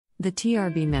The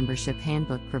TRB Membership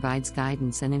Handbook provides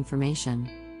guidance and information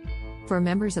for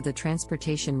members of the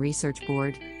Transportation Research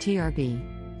Board,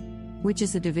 TRB, which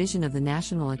is a division of the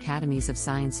National Academies of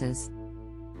Sciences,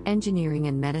 Engineering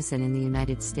and Medicine in the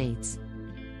United States.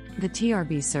 The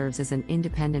TRB serves as an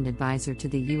independent advisor to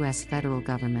the U.S. federal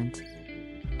government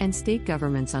and state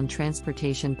governments on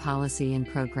transportation policy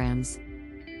and programs.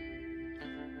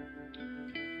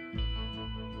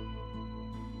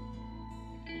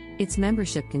 Its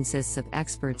membership consists of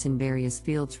experts in various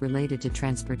fields related to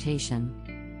transportation.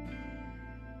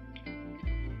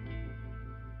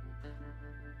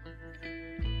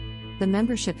 The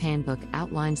Membership Handbook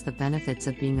outlines the benefits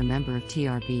of being a member of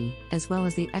TRB, as well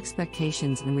as the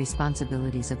expectations and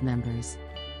responsibilities of members.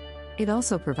 It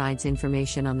also provides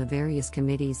information on the various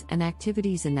committees and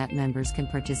activities that members can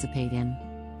participate in.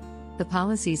 The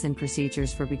policies and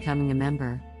procedures for becoming a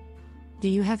member. Do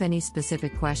you have any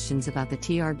specific questions about the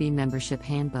TRB Membership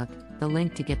Handbook? The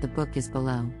link to get the book is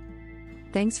below.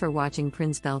 Thanks for watching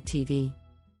Princebell TV.